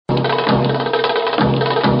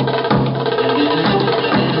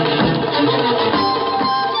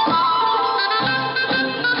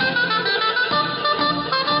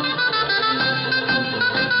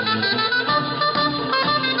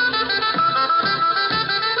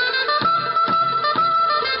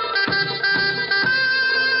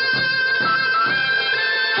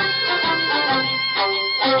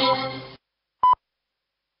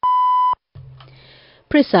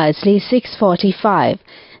precisely 6:45.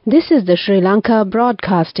 This is the Sri Lanka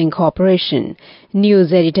Broadcasting Corporation.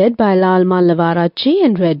 News edited by Lal Mallavarachi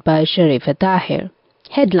and read by Sharifa Tahir.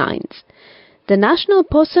 Headlines. The National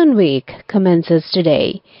Poson Week commences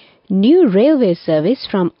today. New railway service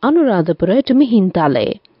from Anuradhapura to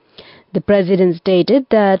Mihintale. The President stated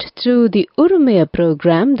that through the Urumaya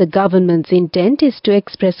program, the government's intent is to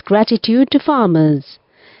express gratitude to farmers.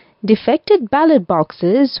 Defected ballot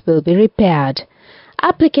boxes will be repaired.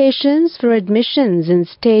 Applications for admissions in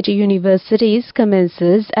state universities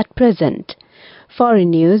commences at present. Foreign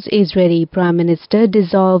news. Israeli Prime Minister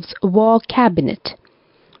dissolves war cabinet.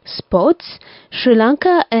 Sports. Sri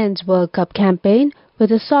Lanka ends World Cup campaign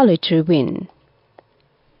with a solitary win.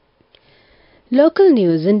 Local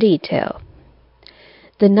news in detail.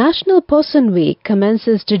 The National Poson Week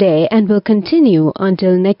commences today and will continue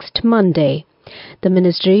until next Monday. The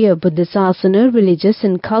Ministry of Buddhisasana, Religious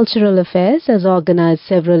and Cultural Affairs has organized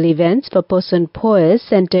several events for Poson Poyas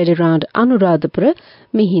centered around Anuradhapura,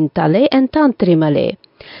 Mihintale and Tantrimale.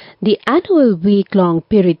 The annual week-long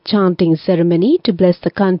Pirit chanting ceremony to bless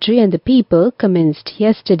the country and the people commenced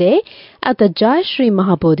yesterday at the Jai Shri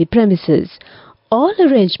Mahabodhi premises. All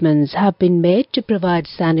arrangements have been made to provide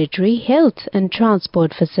sanitary, health and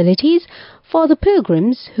transport facilities for the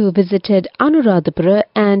pilgrims who visited Anuradhapura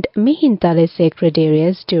and Mihintale sacred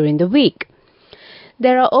areas during the week.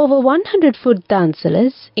 There are over 100 food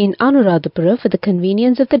dhansalas in Anuradhapura for the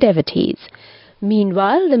convenience of the devotees.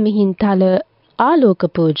 Meanwhile, the Mihintale Aloka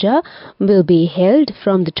Puja will be held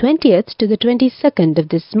from the 20th to the 22nd of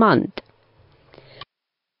this month.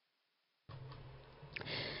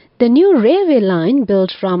 The new railway line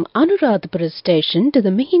built from Anuradhapura station to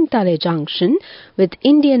the Mihintale junction with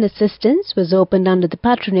Indian assistance was opened under the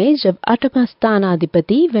patronage of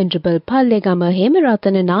Attamasthanadipati Venerable Pallegama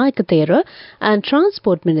Hemaratana Nayakathera and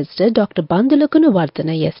Transport Minister Dr. Bandula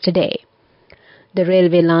Gunawardena yesterday. The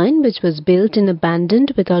railway line, which was built and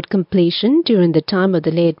abandoned without completion during the time of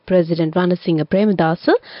the late President Ranasinghe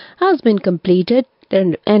Premadasa, has been completed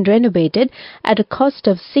and renovated at a cost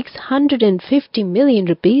of 650 million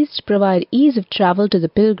rupees to provide ease of travel to the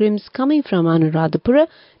pilgrims coming from Anuradhapura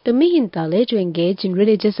to Mihintale to engage in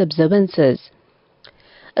religious observances.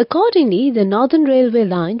 Accordingly, the Northern Railway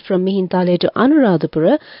line from Mihintale to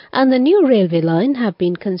Anuradhapura and the new railway line have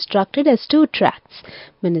been constructed as two tracks.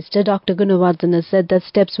 Minister Dr. Gunawardena said that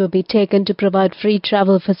steps will be taken to provide free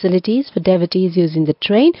travel facilities for devotees using the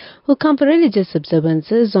train who come for religious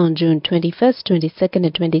observances on June 21st, 22nd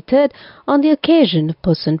and 23rd on the occasion of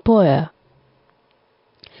Poson Poya.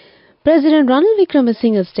 President Ranil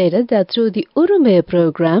Wickremesinghe stated that through the Urumaya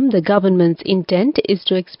program, the government's intent is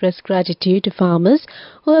to express gratitude to farmers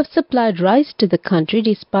who have supplied rice to the country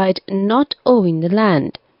despite not owing the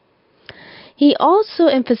land. He also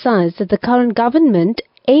emphasized that the current government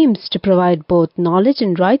aims to provide both knowledge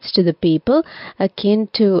and rights to the people, akin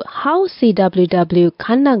to how CWW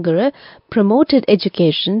Kannagara promoted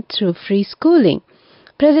education through free schooling.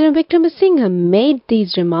 President Wickremesinghe made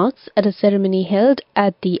these remarks at a ceremony held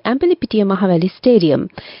at the Ampelipitiya Mahavali Stadium.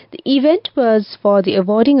 The event was for the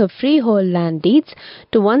awarding of freehold land deeds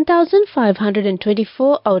to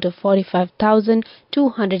 1,524 out of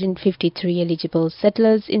 45,253 eligible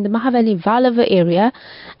settlers in the Mahavali Vallava area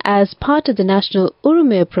as part of the National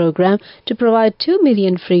Urumaya program to provide 2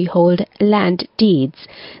 million freehold land deeds.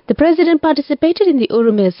 The President participated in the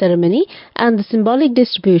Urumaya ceremony and the symbolic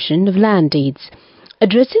distribution of land deeds.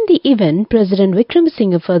 Addressing the event, President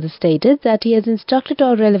Wickremesinghe further stated that he has instructed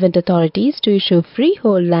all relevant authorities to issue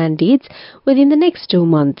freehold land deeds within the next 2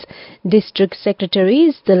 months. District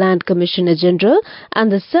Secretaries, the Land Commissioner General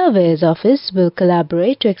and the Surveyor's Office will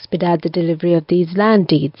collaborate to expedite the delivery of these land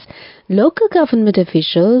deeds. Local government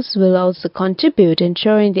officials will also contribute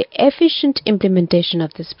ensuring the efficient implementation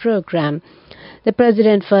of this program. The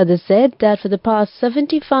President further said that for the past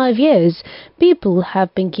 75 years, people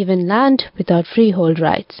have been given land without freehold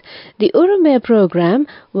rights. The Urumaya program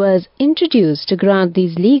was introduced to grant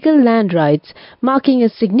these legal land rights, marking a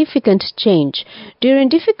significant change. During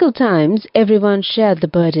difficult times, everyone shared the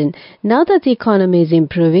burden. Now that the economy is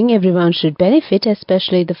improving, everyone should benefit,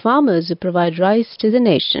 especially the farmers who provide rice to the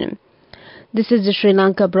nation. This is the Sri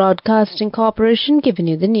Lanka Broadcasting Corporation giving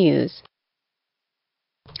you the news.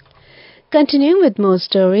 Continuing with more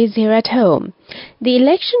stories here at home. The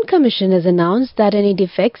Election Commission has announced that any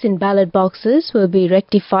defects in ballot boxes will be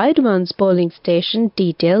rectified once polling station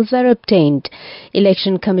details are obtained.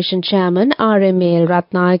 Election Commission Chairman R.M.A.L.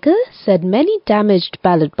 Ratnayaka said many damaged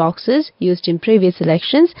ballot boxes used in previous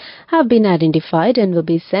elections have been identified and will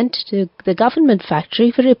be sent to the government factory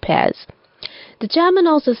for repairs. The chairman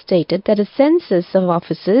also stated that a census of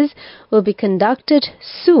officers will be conducted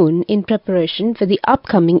soon in preparation for the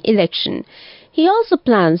upcoming election. He also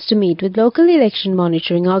plans to meet with local election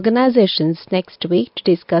monitoring organizations next week to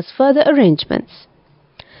discuss further arrangements.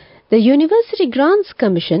 The University Grants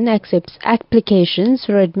Commission accepts applications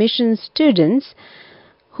for admission students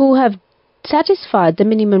who have satisfied the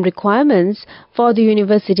minimum requirements for the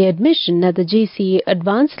university admission at the GCE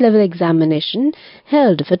Advanced Level Examination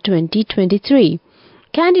held for 2023.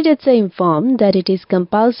 Candidates are informed that it is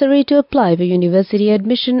compulsory to apply for university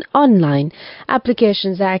admission online.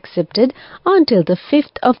 Applications are accepted until the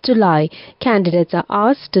 5th of July. Candidates are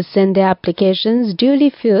asked to send their applications duly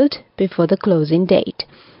filled before the closing date.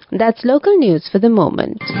 That's local news for the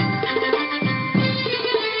moment.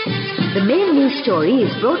 The main news story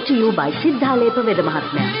is brought to you by Sinhala Veda.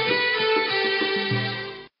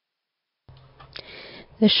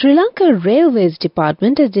 The Sri Lanka Railways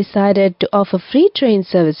Department has decided to offer free train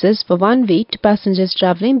services for 1 week to passengers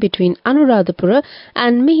travelling between Anuradhapura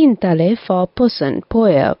and Mihintale for Poson,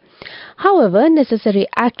 Poya. However, necessary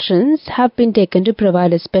actions have been taken to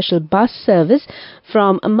provide a special bus service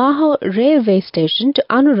from Maho railway station to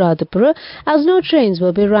Anuradhapura, as no trains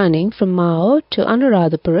will be running from Maho to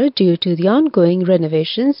Anuradhapura due to the ongoing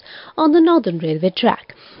renovations on the Northern Railway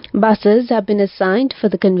track. Buses have been assigned for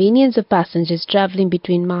the convenience of passengers travelling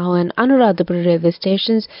between Maho and Anuradhapura railway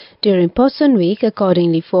stations during Poson week.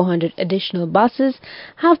 Accordingly, 400 additional buses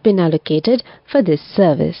have been allocated for this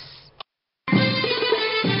service.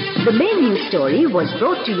 The main news story was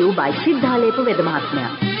brought to you by Sinhala Veda.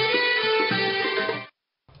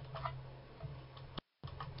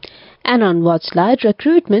 And on Watchlight,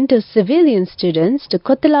 recruitment of civilian students to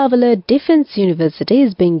Kottalavala Defence University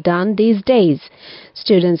is being done these days.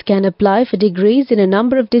 Students can apply for degrees in a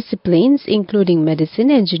number of disciplines including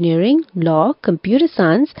medicine, engineering, law, computer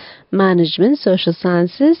science, management, social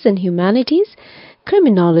sciences and humanities,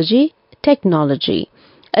 criminology, technology.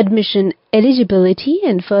 Admission eligibility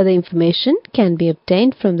and further information can be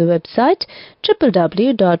obtained from the website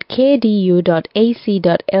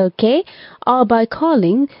www.kdu.ac.lk or by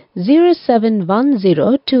calling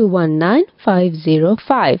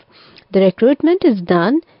 0710-219-505. The recruitment is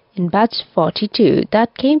done in batch 42.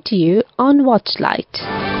 That came to you on Watchlight.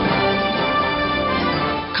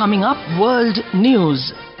 Coming up, World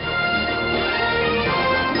News.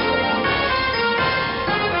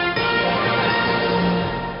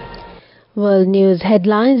 World News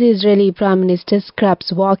headlines: Israeli Prime Minister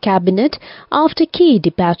scraps war cabinet after key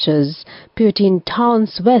departures. Putin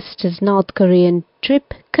taunts West as North Korean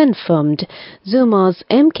trip confirmed. Zuma's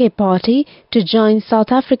MK party to join South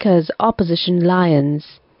Africa's opposition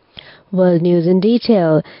alliance. World News in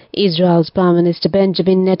detail. Israel's Prime Minister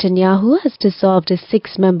Benjamin Netanyahu has dissolved his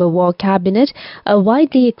 6-member war cabinet, a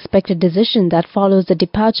widely expected decision that follows the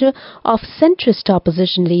departure of centrist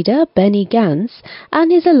opposition leader Benny Gantz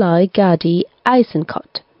and his ally Gadi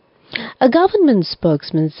Eisenkot. A government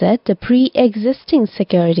spokesman said the pre-existing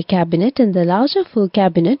security cabinet and the larger full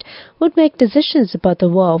cabinet would make decisions about the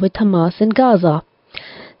war with Hamas in Gaza.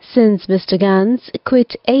 Since Mr. Gantz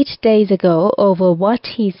quit 8 days ago over what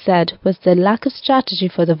he said was the lack of strategy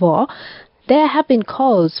for the war, there have been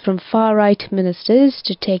calls from far-right ministers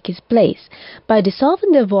to take his place. By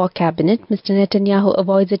dissolving the war cabinet, Mr. Netanyahu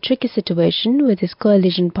avoids a tricky situation with his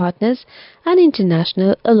coalition partners and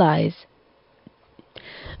international allies.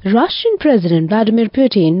 Russian President Vladimir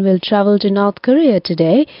Putin will travel to North Korea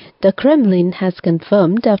today, the Kremlin has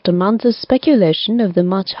confirmed after months of speculation of the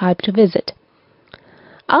much-hyped visit.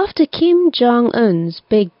 After Kim Jong-un's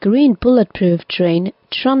big green bulletproof train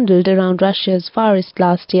trundled around Russia's Far East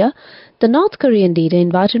last year, the North Korean leader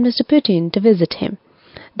invited Mr. Putin to visit him.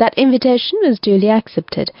 That invitation was duly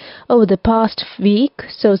accepted. Over the past week,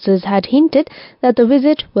 sources had hinted that the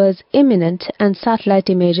visit was imminent, and satellite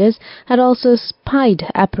images had also spied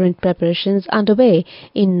apparent preparations underway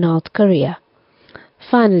in North Korea.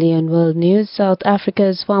 Finally, on World News, South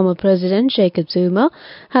Africa's former president Jacob Zuma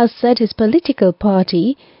has said his political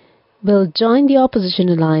party will join the opposition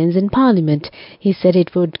alliance in parliament. He said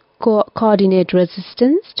it would coordinate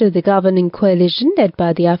resistance to the governing coalition led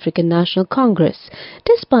by the African National Congress.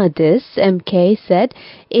 Despite this, MK said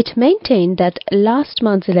it maintained that last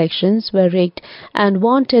month's elections were rigged and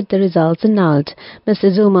wanted the results annulled. Mr.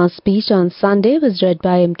 Zuma's speech on Sunday was read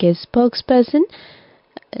by MK's spokesperson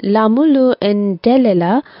Lamulu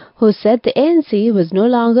Ndelela, who said the ANC was no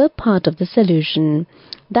longer part of the solution.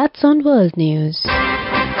 That's on World News.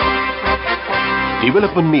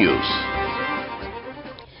 Development News.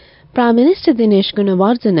 Prime Minister Dinesh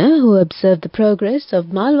Gunawardena, who observed the progress of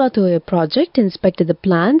Malwatu Oya project, inspected the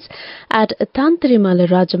plans at Tantirimala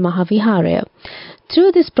Raja Mahaviharaya.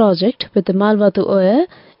 Through this project, with the Malwatu Oya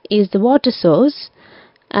is the water source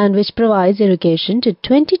and which provides irrigation to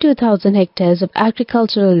 22,000 hectares of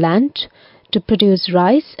agricultural land to produce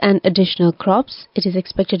rice and additional crops. It is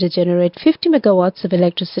expected to generate 50 megawatts of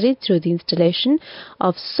electricity through the installation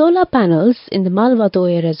of solar panels in the Malwatu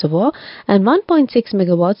Oya reservoir, and 1.6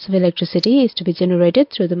 megawatts of electricity is to be generated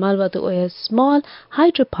through the Malwatu Oya small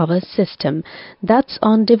hydropower system. That's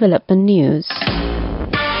on Development News.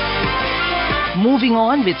 Moving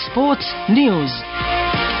on with sports news.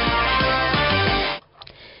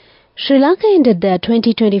 Sri Lanka ended their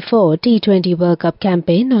 2024 T20 World Cup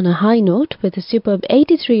campaign on a high note with a superb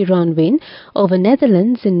 83-run win over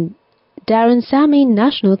Netherlands in Darren Sammy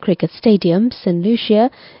National Cricket Stadium, St. Lucia,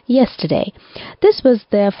 yesterday. This was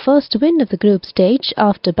their first win of the group stage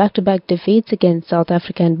after back-to-back defeats against South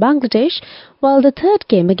Africa and Bangladesh, while the third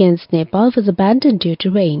game against Nepal was abandoned due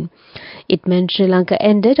to rain. It meant Sri Lanka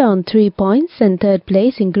ended on 3 points and third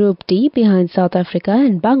place in Group D behind South Africa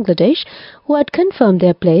and Bangladesh, who had confirmed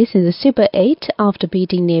their place in the Super 8 after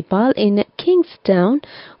beating Nepal in Kingstown,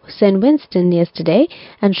 St. Winston yesterday,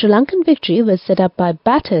 and Sri Lankan victory was set up by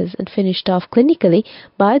batters and finished off clinically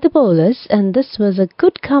by the bowlers, and this was a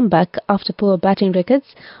good comeback after poor batting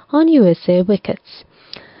records on USA wickets.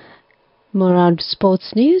 More on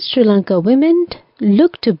sports news. Sri Lanka women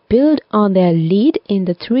look to build on their lead in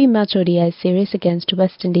the 3-match ODI series against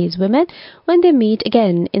West Indies women when they meet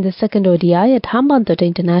again in the second ODI at Hambantota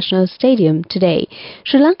International Stadium today.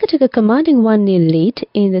 Sri Lanka took a commanding 1-0 lead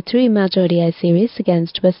in the 3-match ODI series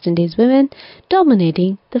against West Indies women,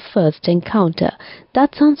 dominating the first encounter.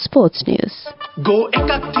 That's on sports news. Go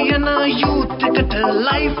ekak tiyana youth eකට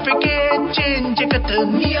life එකේ change එකට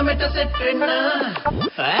නියමෙට set වෙන්න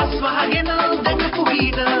ඇස් වහගෙන දැකපු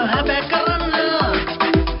ගීන හැබැයි කරන්න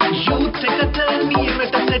youth එකට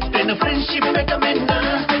නියමෙට set වෙන friendship එක මෙන්න.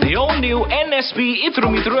 The all-new NSB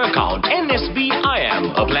Ithru account, NSB IM,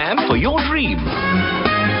 a plan for your dream.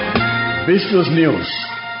 Business News,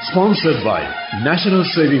 sponsored by National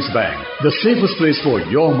Savings Bank, the safest place for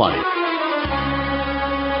your money.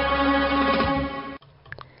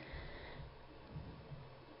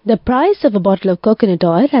 The price of a bottle of coconut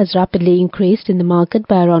oil has rapidly increased in the market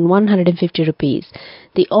by around 150 rupees.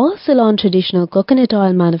 The Oil Ceylon Traditional Coconut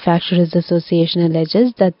Oil Manufacturers Association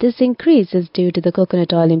alleges that this increase is due to the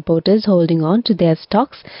coconut oil importers holding on to their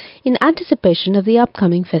stocks in anticipation of the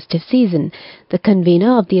upcoming festive season. The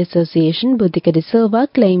convener of the association, Buddhika De Silva,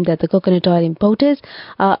 claimed that the coconut oil importers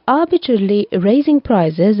are arbitrarily raising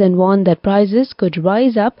prices and warned that prices could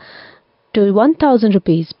rise up to 1,000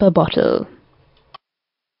 rupees per bottle.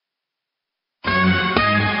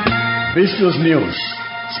 Business News,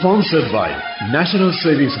 sponsored by National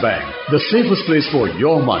Savings Bank, the safest place for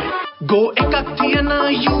your money. Go ekak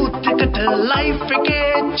tiyana youth එකට life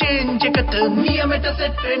එකේ change එකට නියමෙට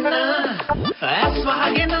set වෙන්න ඇස්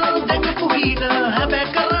වහගෙන දැකපු ගීන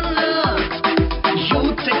හැබැයි කරන්න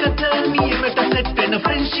youth එකට නියමෙට set වෙන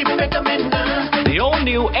friendship එක මෙන්න. The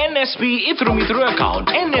all-new NSB Ithru account,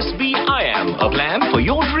 NSB IM, a plan for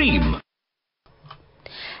your dream.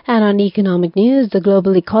 And on economic news, the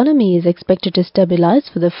global economy is expected to stabilize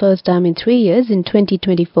for the first time in 3 years in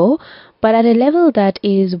 2024, but at a level that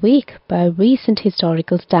is weak by recent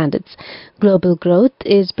historical standards. Global growth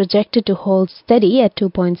is projected to hold steady at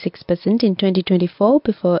 2.6% in 2024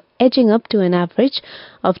 before edging up to an average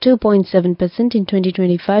of 2.7% in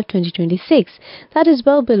 2025-2026. That is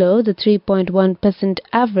well below the 3.1%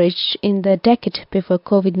 average in the decade before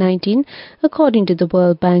COVID-19, according to the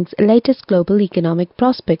World Bank's latest Global Economic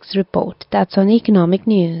Prospects report. That's on economic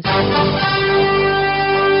news.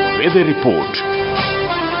 Weather report.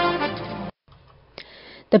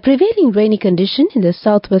 The prevailing rainy condition in the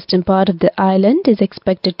southwestern part of the island is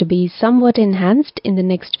expected to be somewhat enhanced in the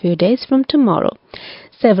next few days from tomorrow.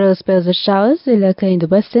 Several spells of showers will occur in the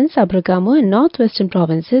western, Sabaragamu and northwestern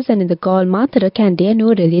provinces and in the Galle, Matara, Kandy and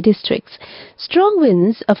New Delhi districts. Strong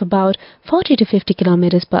winds of about 40 to 50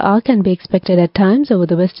 km per hour can be expected at times over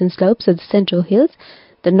the western slopes of the central hills,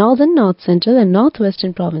 the northern, north-central and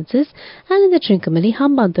northwestern provinces, and in the Trincomalee,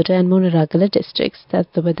 Hambantota and Munaragala districts.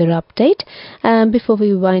 That's the weather update. And before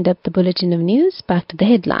we wind up the bulletin of news, back to the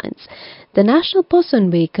headlines. The National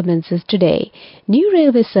Poson Week commences today. New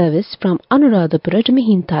railway service from Anuradhapura to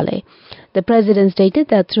Mihintale. The President stated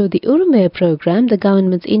that through the Urumaya program, the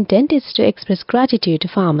government's intent is to express gratitude to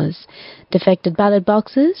farmers. Defected ballot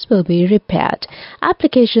boxes will be repaired.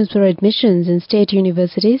 Applications for admissions in state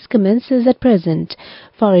universities commences at present.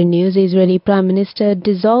 Foreign news: Israeli Prime Minister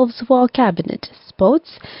dissolves war cabinet.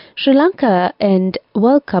 Sports: Sri Lanka and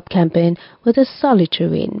World Cup campaign with a solitary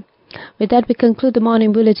win. With that, we conclude the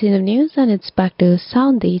morning bulletin of news, and it's back to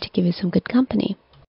Soundi to give you some good company.